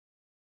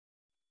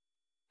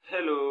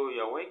Hello,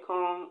 you're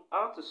welcome.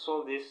 How to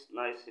solve this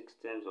nice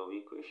systems of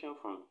equation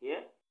from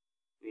here?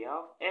 We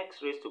have x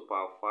raised to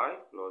power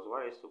 5 plus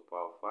y raised to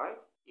power 5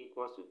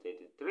 equals to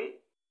 33,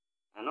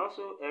 and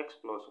also x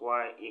plus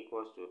y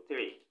equals to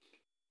 3.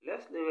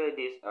 Let's label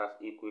this as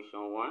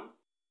equation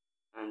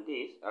 1 and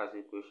this as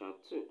equation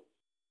 2.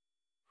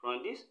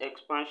 From this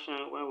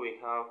expansion, when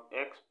we have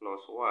x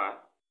plus y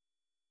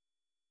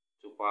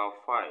to power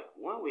 5,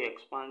 when we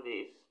expand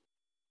this,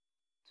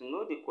 to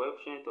know the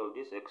coefficient of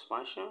this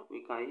expansion,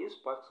 we can use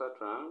partial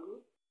triangle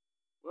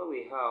where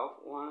we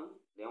have 1,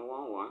 then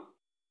 1, 1.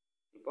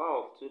 The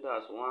power of 2,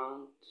 that's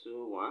 1,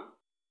 2, 1.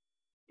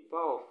 The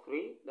power of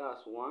 3,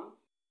 that's 1,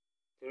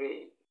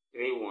 3,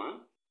 3, 1.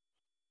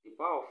 The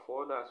power of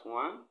 4, that's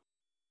 1,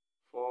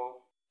 4,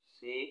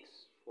 6,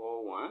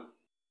 4, 1.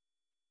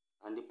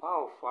 And the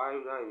power of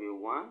 5, that will be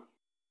 1,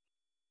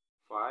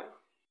 5,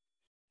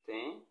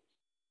 10,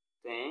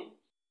 10,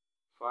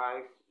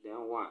 5,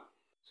 then 1.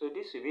 So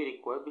this will be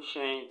the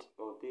coefficient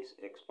of this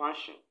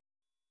expansion.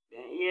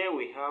 Then here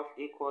we have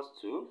equals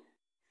to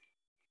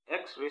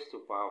x raised to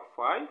power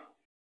 5,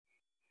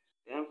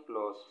 then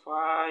plus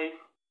 5,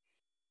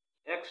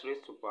 x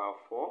raised to power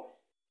 4,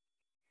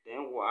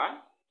 then y.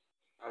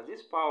 As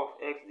this power of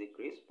x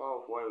decrease,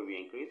 power of y will be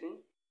increasing,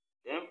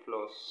 then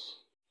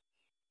plus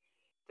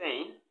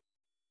 10,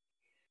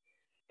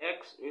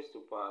 x raised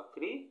to power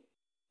 3,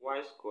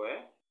 y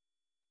square,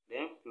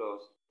 then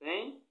plus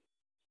 10,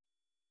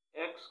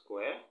 x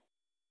square,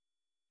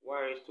 y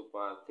raised to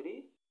power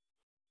 3,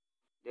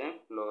 then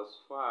plus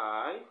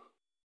 5,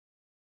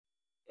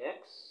 x,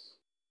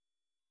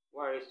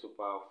 y raised to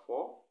power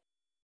 4,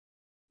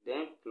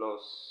 then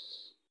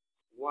plus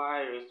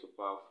y raised to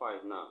power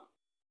 5 now.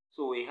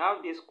 So we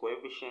have this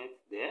coefficient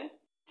there.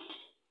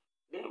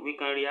 Then we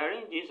can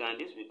rearrange this and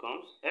this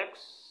becomes x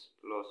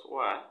plus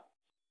y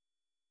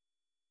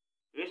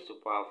raised to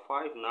power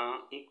 5 now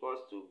equals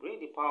to, bring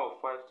the power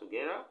of 5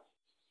 together.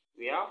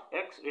 We have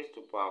x raised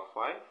to power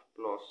 5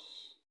 plus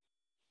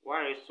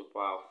y raised to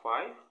power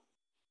 5.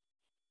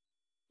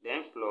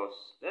 Then plus,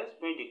 let's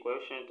bring the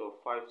coefficient of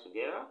 5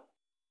 together.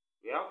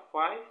 We have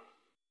 5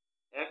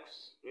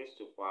 x raised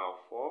to power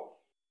 4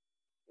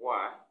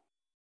 y.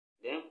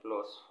 Then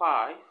plus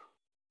 5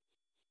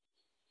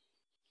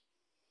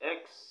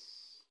 x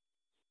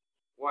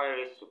y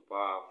raised to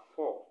power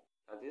 4.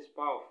 That is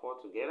power of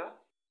 4 together.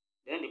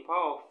 Then the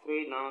power of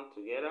 3 now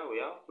together, we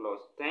have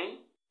plus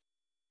 10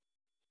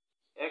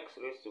 x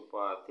raised to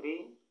power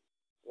 3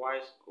 y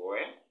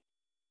square,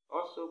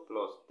 also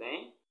plus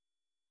 10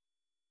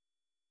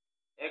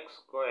 x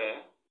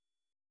square,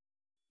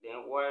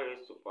 then y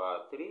raised to power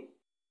 3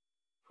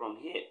 from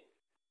here.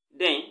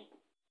 Then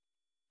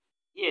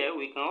here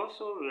we can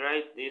also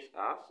rewrite this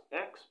as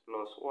x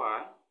plus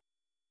y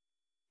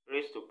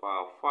raised to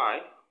power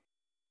 5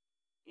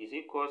 is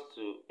equals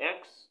to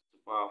x to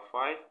power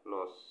 5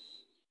 plus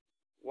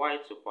y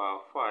to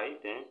power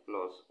 5, then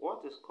plus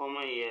what is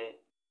common here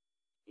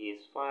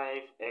is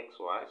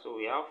 5xy. So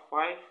we have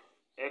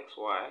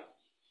 5xy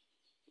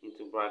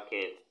into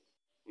bracket.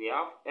 We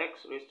have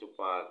x raised to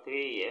power 3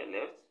 here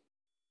left,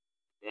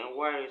 then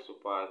y raised to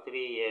power 3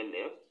 here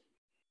left,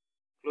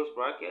 close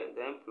bracket,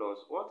 then plus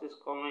what is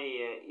common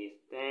here is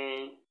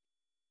 10x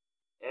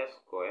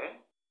square,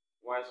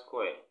 y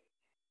square.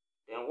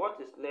 Then what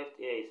is left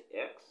here is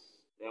x,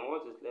 then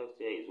what is left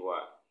here is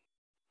y.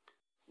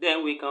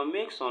 Then we can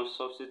make some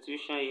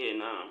substitution here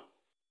now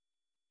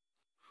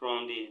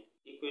from the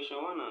equation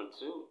 1 and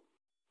 2.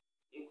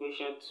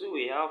 Equation 2,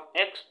 we have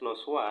x plus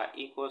y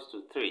equals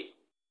to 3.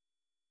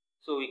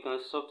 So we can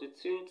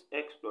substitute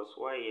x plus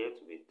y here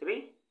to be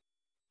 3.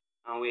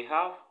 And we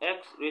have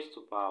x raised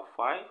to power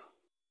 5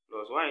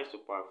 plus y raised to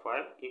power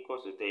 5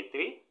 equals to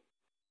 33.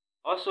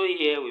 Also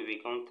here we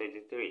become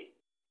 33.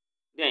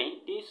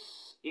 Then this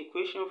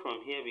equation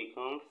from here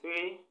becomes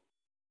 3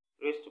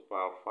 raised to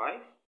power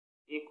 5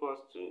 equals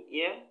to,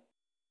 here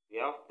we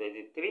have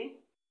 33,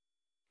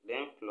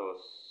 then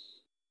plus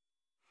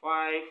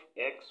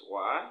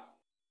 5xy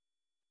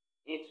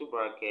into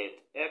bracket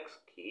x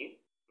cube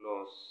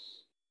plus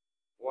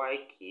y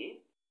cube,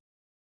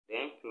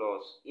 then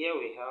plus, here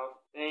we have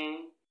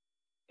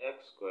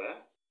 10x square,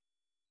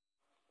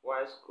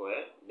 y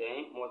square,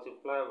 then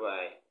multiply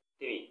by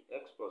 3,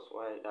 x plus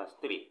y, that's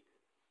 3.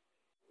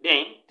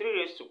 Then 3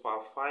 raised to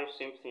power 5,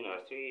 same thing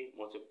as 3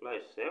 multiply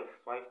itself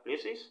 5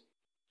 places.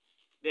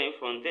 Then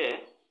from there,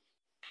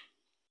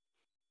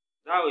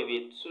 that will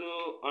be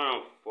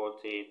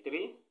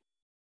 243,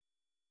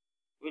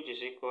 which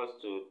is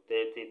equals to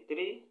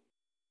 33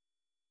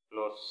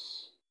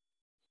 plus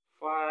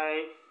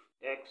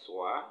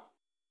 5xy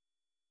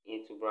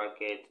into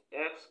bracket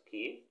x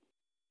cube,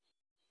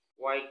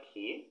 y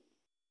cube,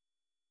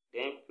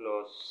 then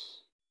plus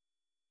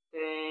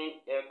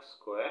 10x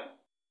square,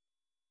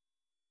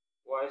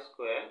 y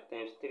square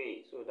times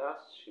 3. So that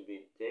should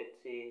be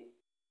 30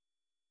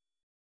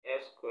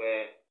 x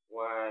square,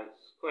 y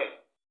square.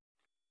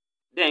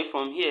 Then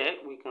from here,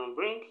 we can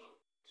bring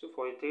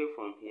 243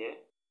 from here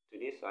to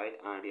this side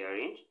and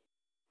rearrange.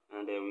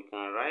 And then we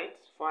can write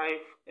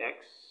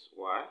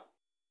 5xy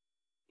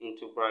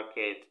into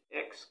bracket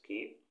x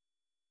cube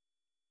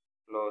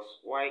plus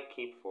y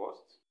cube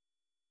first.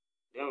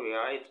 Then we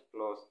write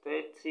plus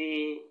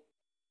 30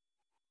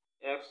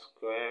 x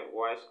square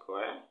y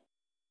square.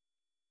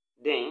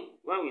 Then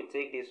when we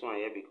take this one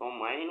here, become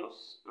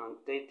minus, and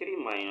 33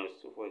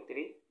 minus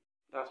 243,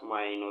 that's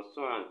minus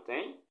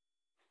 210,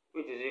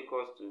 which is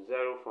equals to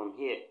 0 from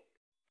here.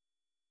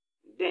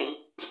 Then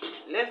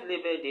let's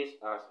label this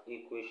as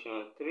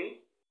equation 3.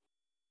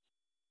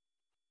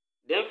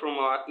 Then from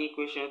our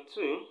equation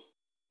 2,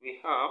 we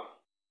have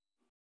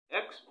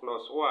x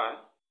plus y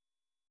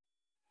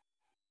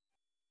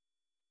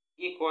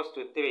equals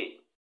to 3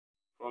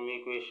 from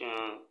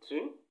equation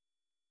 2.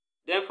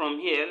 Then from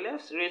here,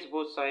 let's raise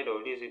both sides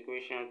of this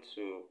equation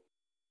to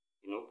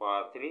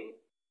power 3.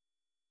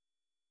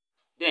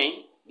 Then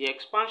the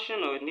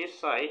expansion on this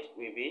side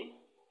will be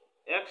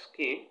x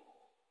cubed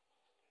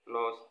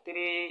plus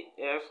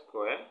 3x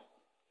squared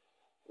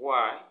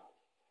y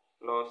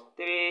plus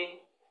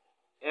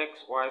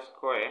 3xy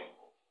squared,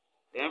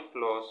 then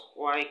plus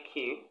y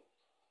cubed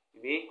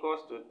will be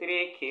equals to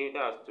 3 cubed,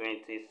 that's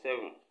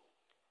 27.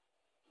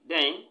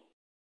 Then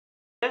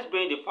let's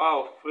bring the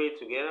power of 3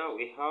 together.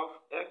 We have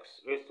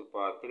x raised to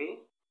power 3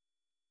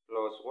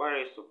 plus y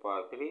raised to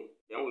power 3.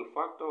 Then we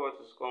factor what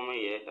is common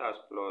here, that's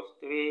plus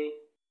 3xy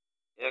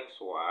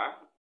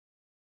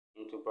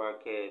into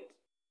bracket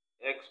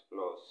x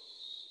plus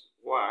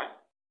y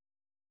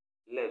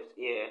left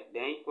here,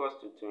 then equals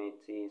to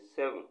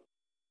 27.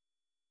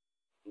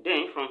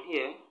 Then from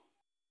here,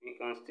 we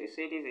can still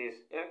say this is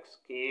x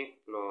cubed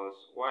plus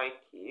y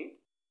cubed,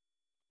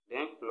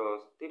 then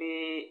plus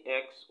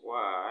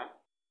 3xy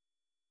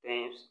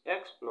times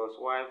x plus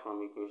y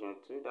from equation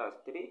 2,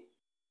 that's 3,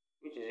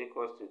 which is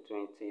equals to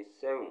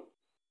 27.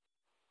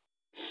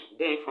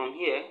 Then from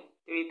here,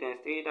 3 times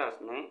 3,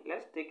 that's 9.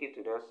 Let's take it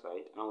to that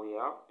side, and we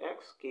have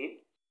x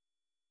cubed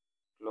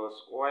plus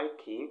y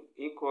cubed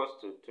equals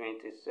to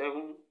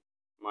 27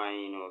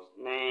 minus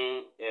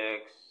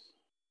 9xy.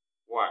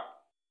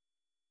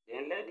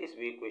 Then let this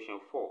be equation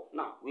 4.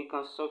 Now, we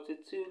can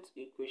substitute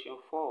equation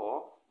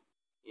 4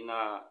 in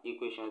our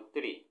equation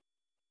 3.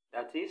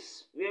 That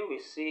is, where we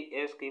see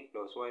x cubed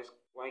plus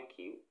y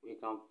cubed, we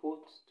can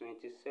put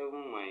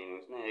 27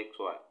 minus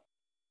 9xy.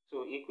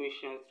 So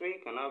equation 3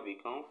 can now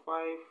become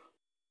 5xy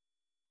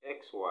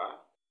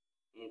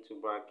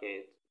into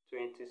bracket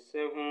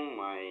 27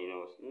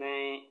 minus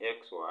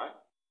 9xy,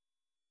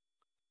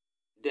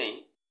 then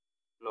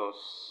plus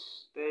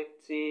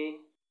 30x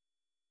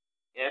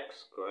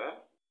squared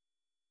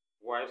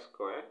y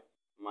squared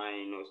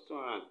minus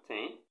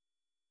 210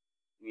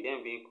 will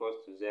then be equals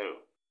to 0.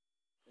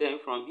 Then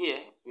from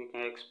here, we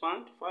can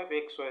expand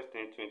 5xy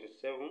times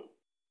 27.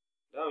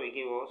 That will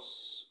give us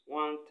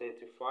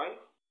 135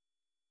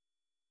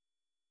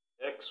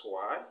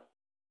 xy.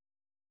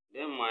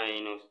 Then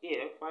minus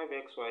here,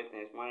 5xy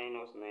times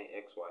minus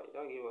 9xy.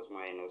 That gives us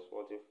minus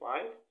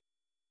 45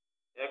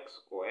 x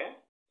squared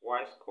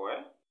y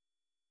squared.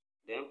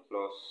 Then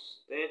plus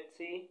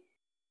 30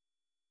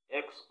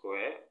 x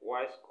squared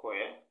y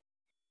squared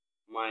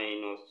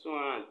minus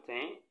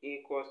 210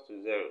 equals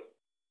to 0.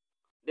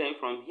 Then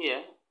from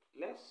here,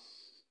 let's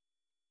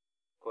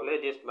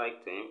collect this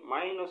like term.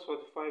 Minus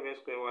 45 x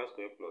squared y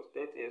squared plus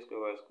 30 x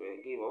squared y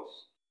squared give us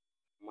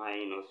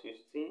minus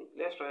 15.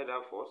 Let's try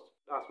that first.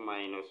 That's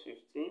minus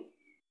 15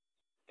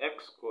 x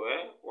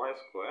squared y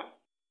squared.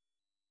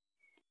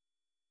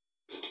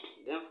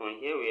 Then from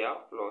here we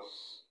have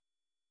plus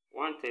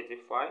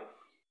 135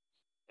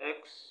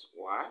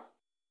 xy.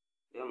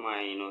 Then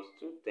minus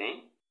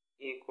 210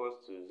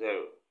 equals to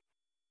 0.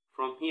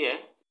 From here,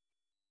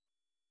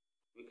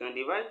 we can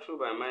divide through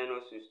by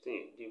minus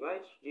 15.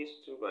 Divide this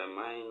 2 by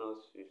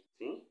minus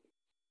 15.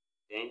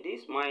 Then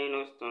this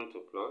minus turn to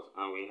plus,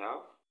 and we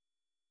have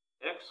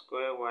x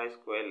squared y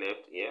squared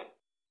left here.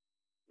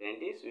 Then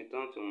this will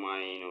turn to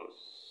minus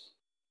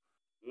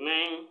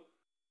 9xy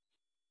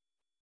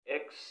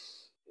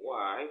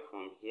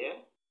from here.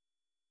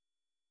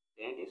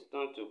 Then this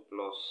turn to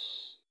plus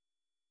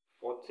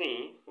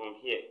 14 from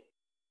here.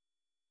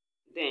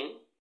 Then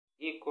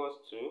equals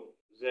to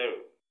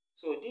 0.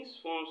 So this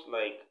forms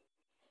like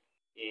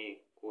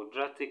a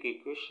quadratic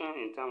equation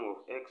in terms of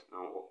x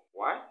and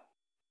y,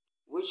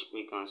 which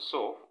we can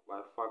solve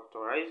by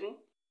factorizing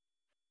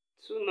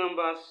two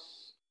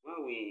numbers.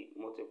 When we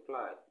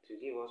multiply to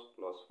give us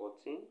plus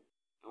 14,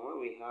 and when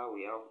we have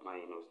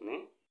minus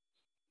 9,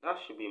 that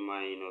should be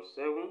minus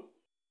 7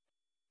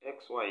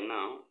 xy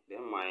now,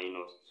 then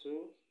minus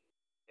 2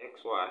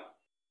 xy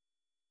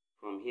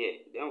from here.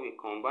 Then we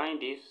combine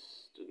this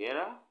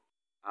together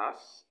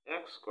as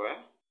x squared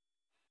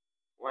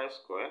y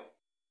squared,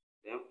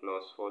 then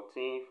plus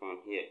 14 from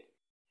here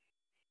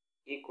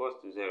equals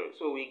to 0.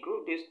 So we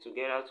group this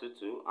together to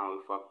 2 and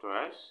we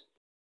factorize.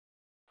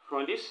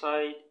 From this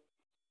side,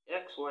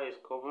 xy is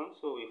common,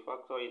 so we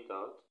factor it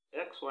out.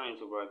 Xy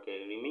into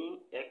bracket remain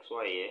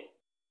xy here,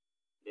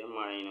 then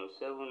minus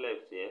 7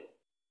 left here.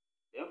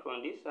 Then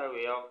from this side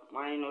we have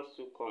minus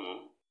 2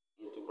 common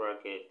into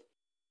bracket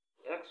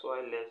xy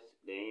left,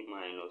 then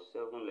minus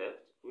 7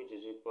 left, which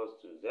is equals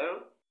to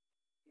 0.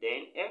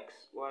 Then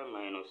xy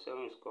minus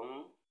 7 is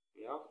common.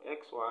 We have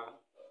xy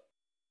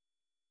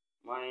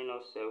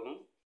minus 7.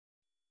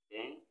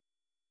 Then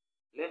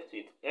left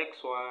with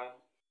xy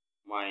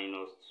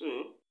minus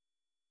 2,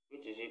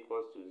 which is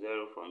equals to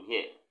 0 from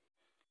here.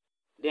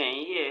 Then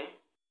here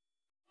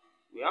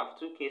we have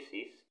two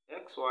cases,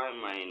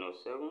 xy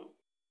minus 7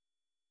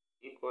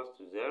 equals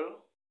to 0,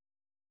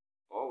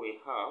 or we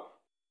have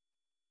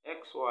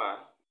xy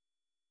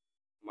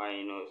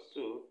minus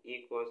 2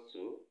 equals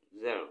to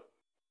 0.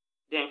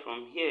 Then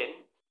from here,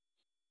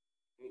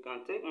 we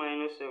can take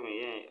minus 7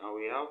 here, and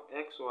we have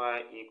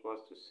xy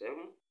equals to 7.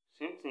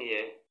 Same thing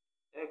here,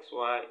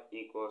 xy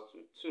equals to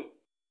 2.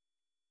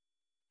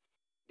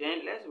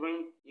 Then let's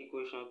bring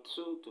equation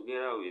 2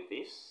 together with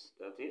this.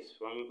 That is,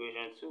 from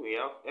equation 2, we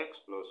have x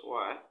plus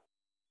y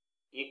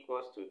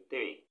equals to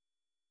 3.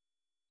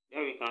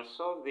 Then we can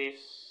solve this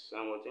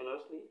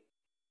simultaneously.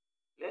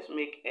 Let's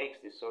make x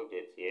the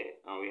subject here,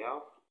 and we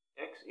have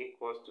x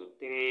equals to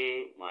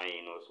 3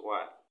 minus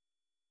y.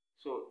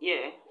 So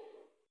here,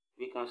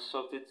 we can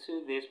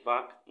substitute this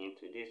back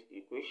into this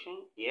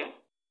equation here.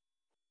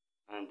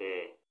 And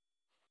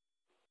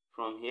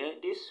from here,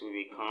 this will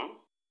become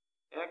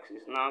x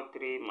is now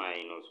 3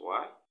 minus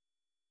y.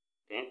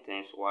 Then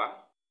times y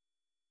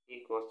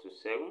equals to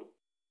 7.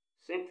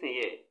 Same thing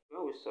here.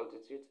 When we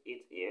substitute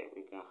it here,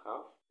 we can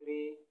have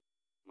 3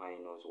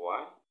 minus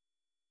y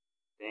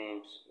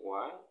times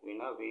y will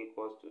now be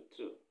equals to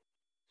 2.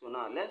 So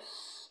now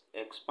let's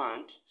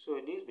expand.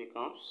 So this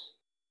becomes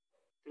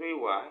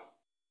 3y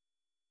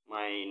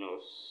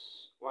minus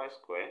y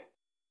squared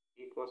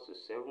equals to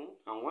 7.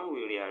 And when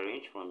we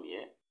rearrange from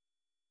here,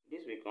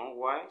 this becomes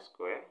y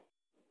squared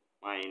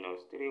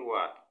minus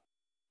 3y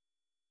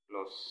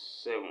plus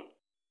 7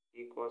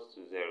 equals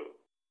to 0.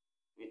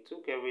 We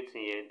took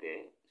everything here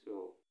there.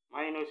 So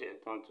minus here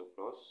turned to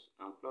plus,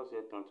 and plus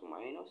here turned to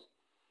minus.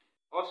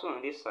 Also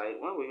on this side,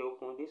 when we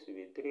open, this will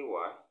be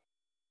 3y,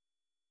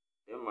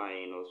 then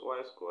minus y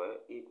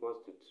squared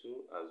equals to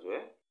 2 as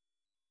well.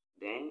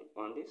 Then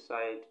on this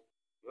side,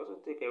 we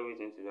also take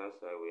everything to that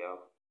side. We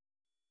have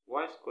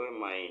y squared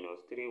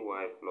minus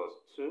 3y plus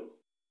 2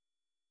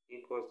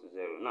 equals to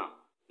 0. Now,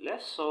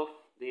 let's solve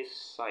this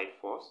side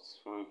first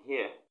from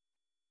here.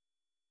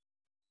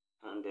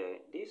 And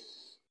this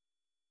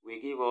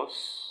will give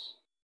us,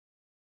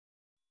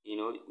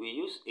 we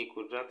use a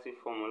quadratic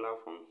formula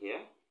from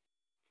here.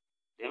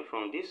 Then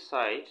from this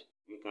side,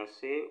 we can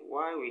say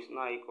y is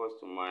now equals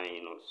to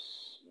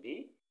minus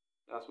b.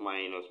 That's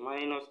minus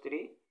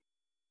 3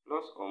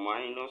 plus or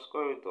minus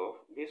square root of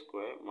b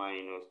squared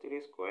minus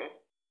 3 squared.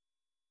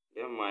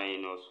 Then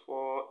minus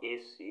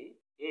 4ac.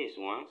 A is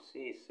 1, c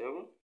is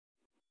 7.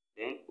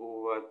 Then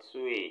over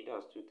 2a,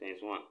 that's 2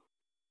 times 1.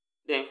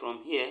 Then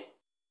from here,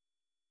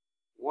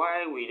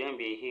 y will then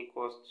be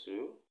equals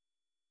to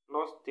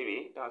plus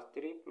 3. That's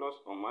 3 plus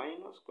or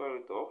minus square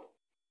root of,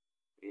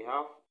 we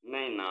have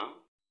 9 now.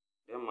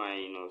 Then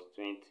minus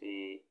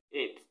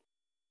 28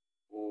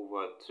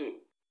 over 2.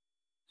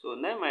 So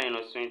 9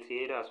 minus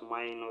 28, that's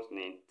minus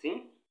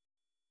 19.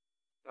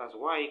 That's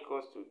y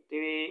equals to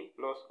 3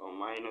 plus or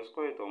minus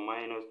square root of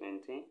minus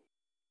 19.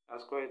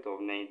 That's square root of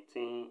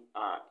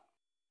 19i.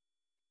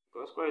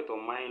 Because square root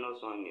of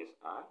minus 1 is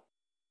I.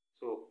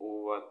 So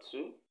over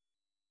 2.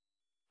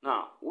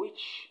 Now,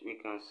 which we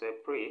can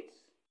separate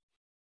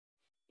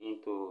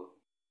into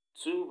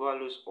two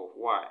values of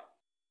y.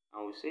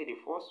 And we say the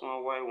first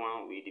one,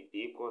 y1, will be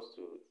equals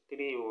to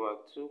 3 over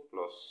 2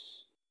 plus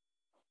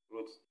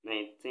root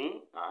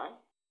 19i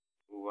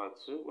over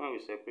 2. When we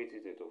separate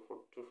it into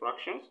two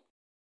fractions,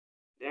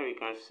 then we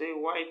can say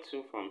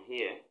y2 from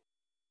here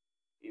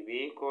will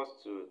be equals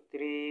to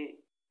 3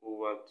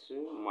 over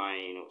 2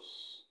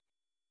 minus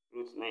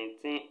root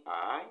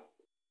 19i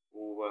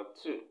over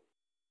 2.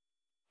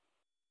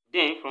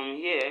 Then from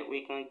here,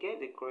 we can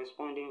get the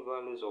corresponding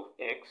values of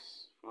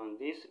x from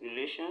this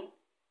relation.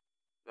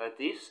 That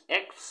is,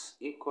 x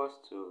equals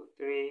to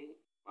 3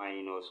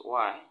 minus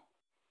y.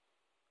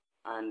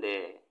 And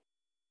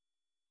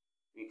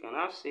we can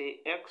now say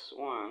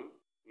x1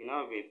 will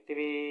now be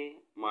 3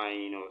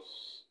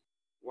 minus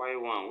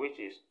y1, which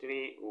is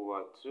 3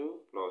 over 2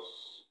 plus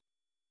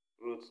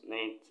root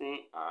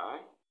 19i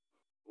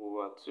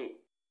over 2.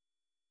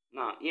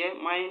 Now here,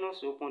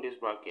 minus, open this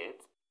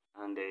bracket,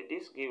 and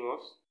this gives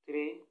us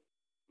 3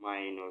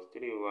 minus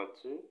 3 over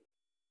 2,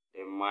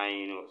 then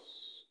minus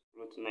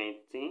root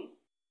 19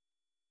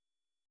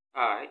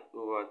 I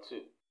over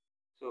 2.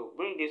 So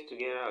bring this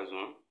together as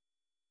one.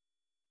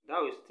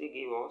 That will still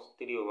give us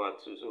 3 over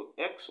 2. So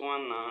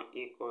x1 now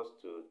equals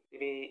to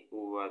 3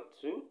 over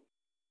 2,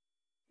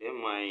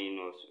 then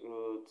minus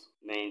root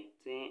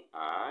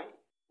 19i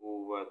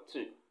over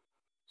 2.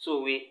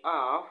 So we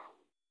have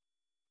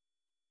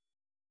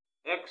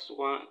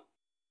x1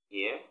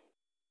 here,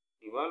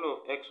 the value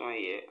of x1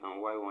 here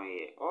and y1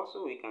 here.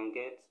 Also, we can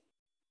get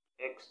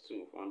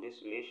x2 from this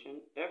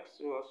relation.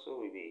 x2 also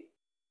will be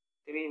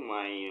 3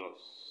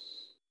 minus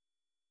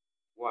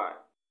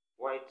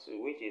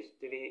y2, which is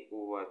 3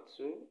 over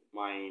 2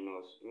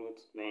 minus root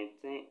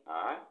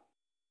 19i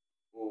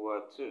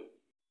over 2.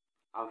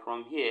 And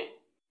from here,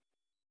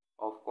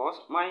 of course,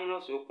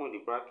 minus, open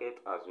the bracket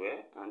as well,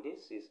 and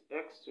this is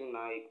x2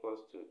 now equals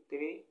to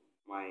 3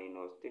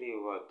 minus 3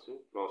 over 2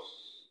 plus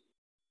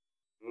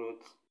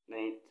root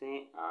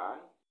 19i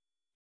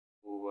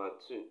over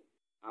 2.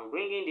 I'm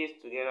bringing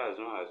this together as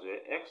well.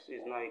 X2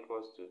 is now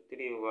equals to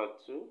 3 over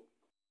 2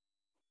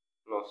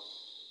 plus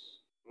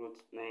root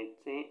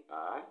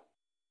 19i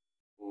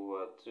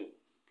over 2.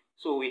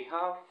 So we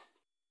have,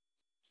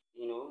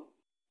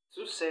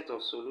 two sets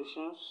of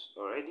solutions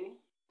already.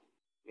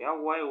 We have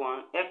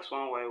y1,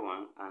 x1,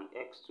 y1, and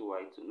x2,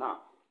 y2. Now,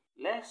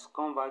 let's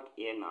come back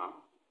here now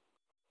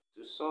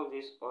to solve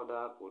this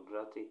other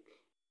quadratic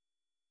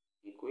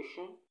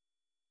equation.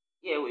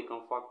 Here we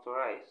can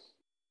factorize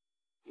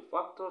the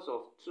factors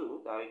of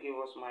 2 that will give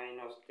us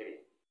minus 3.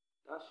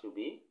 That should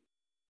be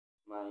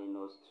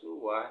minus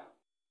 2y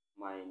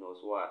minus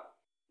y.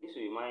 This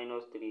will be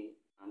minus 3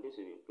 and this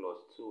will be plus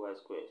 2y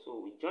squared.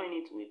 So we join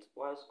it with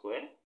y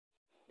squared,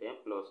 then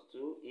plus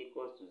 2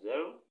 equals to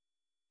 0.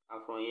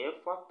 And from here,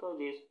 factor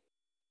this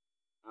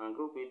and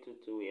group it to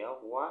 2. We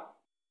have y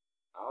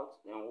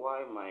out, then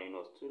y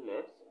minus 2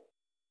 left.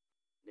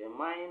 Then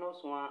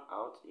minus 1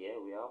 out here,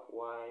 we have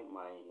y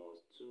minus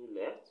 2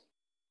 left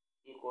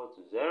equal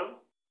to 0.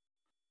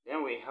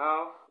 Then we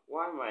have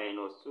y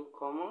minus 2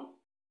 common.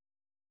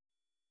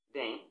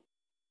 Then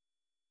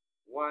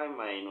y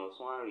minus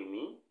 1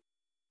 remain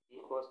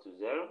equals to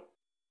 0.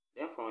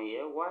 Then from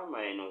here, y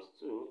minus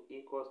 2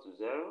 equals to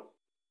 0.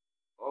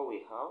 Or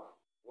we have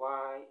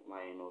y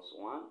minus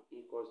 1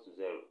 equals to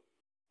 0.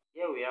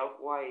 Here we have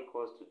y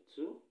equals to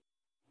 2.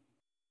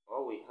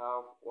 Or we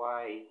have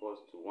y equals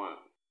to 1.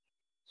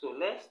 So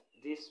let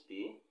this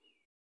be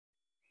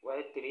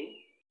y3.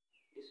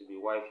 This will be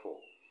y4.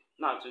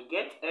 Now to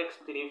get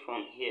x3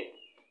 from here,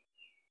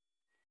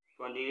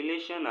 from the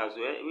relation as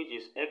well, which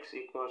is x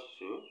equals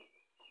to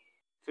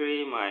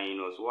 3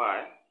 minus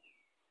y.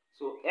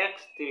 So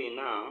x3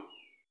 now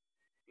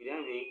will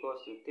then be equals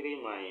to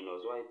 3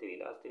 minus y3.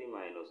 That's 3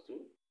 minus 2.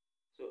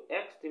 So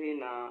x3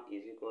 now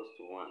is equals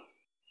to 1.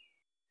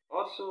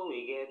 Also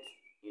we get,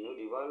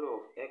 the value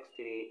of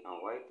x3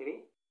 and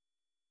y3.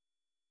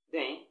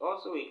 Then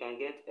also we can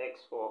get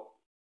x4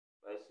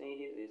 by saying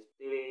this is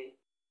 3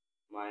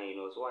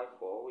 minus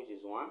y4, which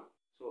is 1.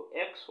 So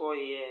x4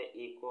 here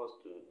equals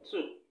to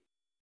 2.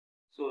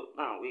 So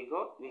now we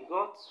got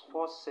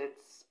 4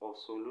 sets of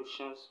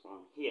solutions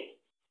from here,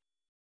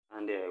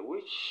 and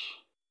which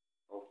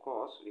of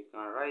course we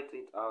can write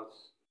it out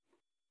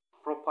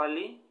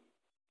properly.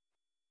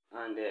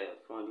 And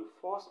from the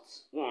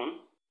first one,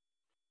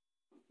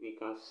 we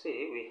can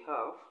say we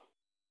have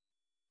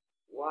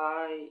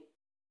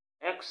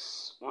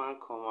x1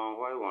 comma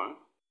y1.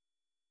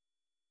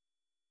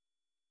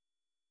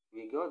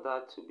 We got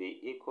that to be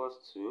equals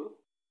to,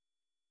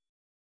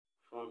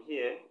 from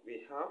here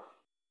we have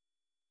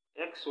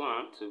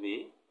x1 to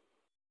be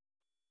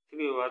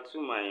 3 over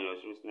 2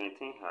 minus root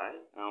 19i,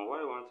 and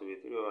y1 to be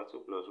 3 over 2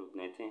 plus root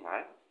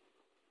 19i,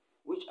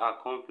 which are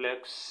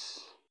complex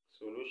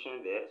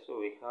solution there. So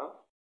we have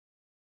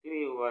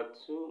 3 over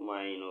 2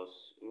 minus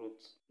root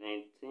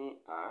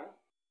 19i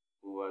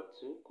over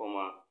 2,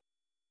 comma,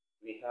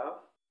 we have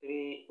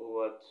 3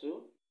 over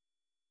 2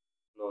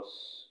 plus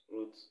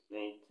root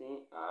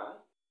 19i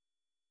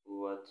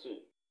over 2.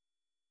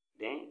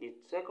 Then the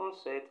second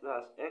set,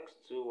 that's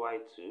x2,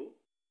 y2.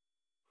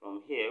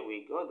 From here,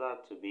 we got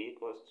that to be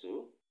equals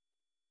to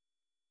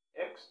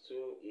x2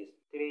 is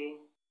 3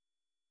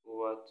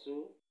 over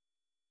 2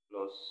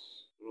 plus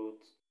root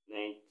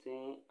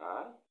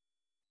 19i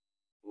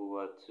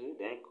over 2.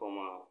 Then,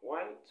 comma,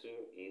 y2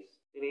 is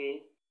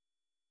 3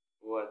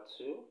 over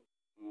 2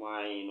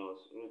 minus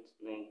root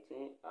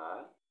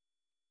 19i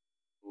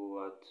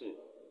over 2.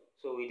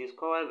 So we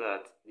discover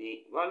that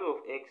the value of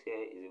x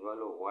here is the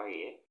value of y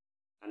here,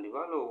 and the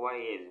value of y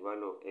here is the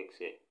value of x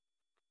here.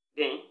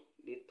 Then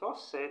the third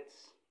set,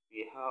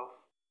 we have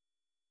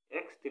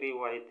x3,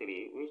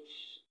 y3, which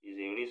is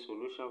a real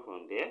solution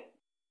from there,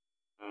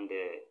 and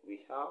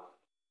we have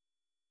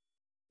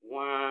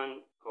 1,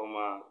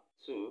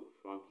 2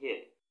 from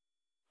here.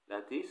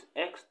 That is,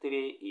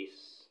 x3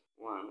 is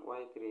 1,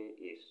 y3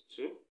 is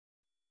 2.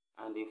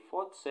 And the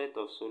fourth set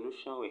of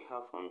solution we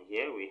have from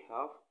here, we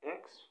have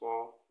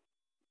x4,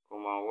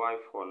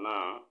 y4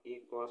 now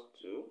equals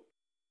to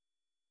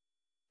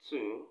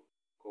 2,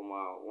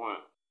 1.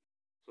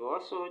 So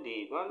also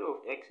the value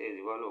of x is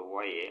the value of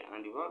y here,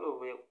 and the value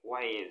of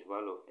y here is the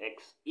value of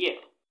x here.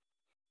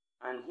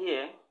 And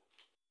here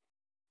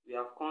we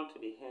have come to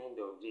the end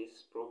of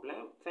this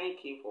problem.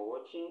 Thank you for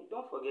watching.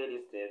 Don't forget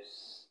these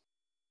steps.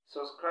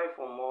 Subscribe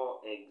for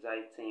more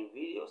exciting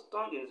videos.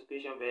 Turn the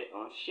notification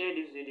bell on. Share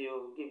this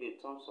video. Give it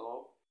a thumbs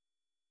up.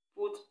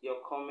 Put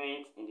your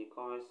comments in the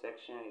comment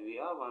section.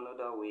 We have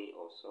another way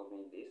of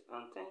solving this.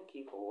 And thank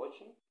you for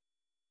watching.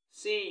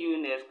 See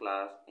you next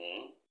class,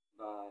 and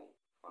bye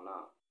for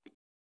now.